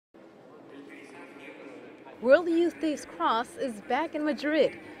World Youth Day's cross is back in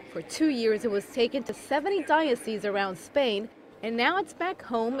Madrid. For 2 years, it was taken to 70 dioceses around Spain, and now it's back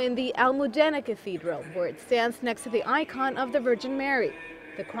home in the Almudena Cathedral, where it stands next to the icon of the Virgin Mary.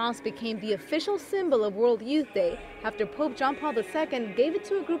 The cross became the official symbol of World Youth Day after Pope John Paul II gave it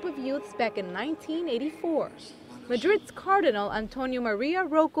to a group of youths back in 1984. Madrid's Cardinal Antonio Maria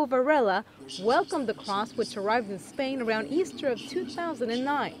Rouco Varela welcomed the cross, which arrived in Spain around Easter of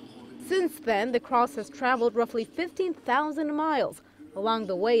 2009. Since then, the cross has traveled roughly 15,000 miles. Along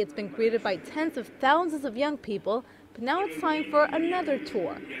the way, it's been greeted by tens of thousands of young people, but now it's time for another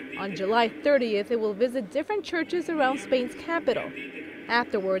tour. On July 30th, it will visit different churches around Spain's capital.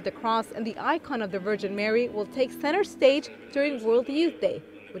 Afterward, the cross and the icon of the Virgin Mary will take center stage during World Youth Day,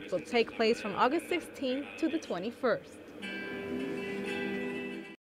 which will take place from August 16th to the 21st.